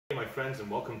my friends, and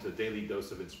welcome to Daily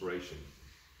Dose of Inspiration.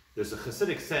 There's a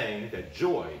Hasidic saying that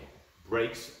joy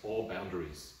breaks all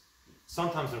boundaries.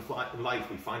 Sometimes in life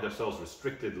we find ourselves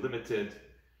restricted, limited.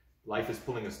 Life is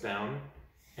pulling us down.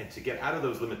 And to get out of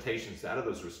those limitations, out of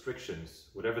those restrictions,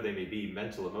 whatever they may be,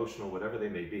 mental, emotional, whatever they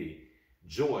may be,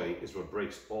 joy is what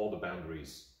breaks all the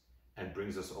boundaries and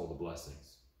brings us all the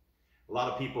blessings. A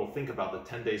lot of people think about the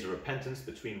 10 days of repentance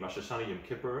between Rosh Hashanah and Yom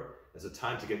Kippur as a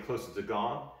time to get closer to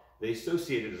God. They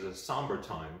associate it as a somber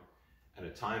time and a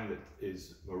time that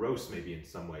is morose maybe in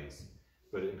some ways.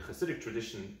 But in Hasidic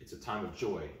tradition, it's a time of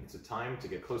joy. It's a time to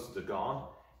get closer to God,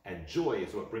 and joy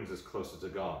is what brings us closer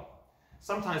to God.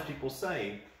 Sometimes people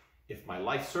say, if my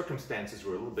life circumstances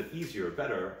were a little bit easier or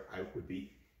better, I would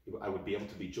be able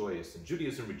to be joyous. And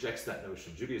Judaism rejects that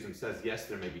notion. Judaism says, yes,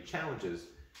 there may be challenges,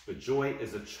 but joy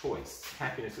is a choice.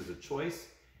 Happiness is a choice,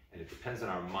 and it depends on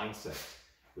our mindset.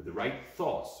 With the right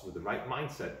thoughts, with the right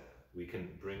mindset, we can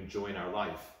bring joy in our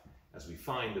life. As we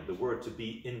find that the word to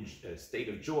be in a state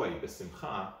of joy,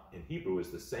 besimcha, in Hebrew is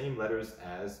the same letters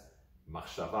as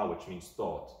machshava, which means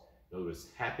thought. In other words,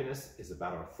 happiness is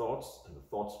about our thoughts and the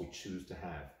thoughts we choose to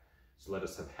have. So let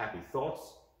us have happy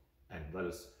thoughts and let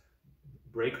us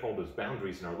break all those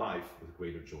boundaries in our life with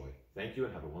greater joy. Thank you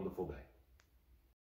and have a wonderful day.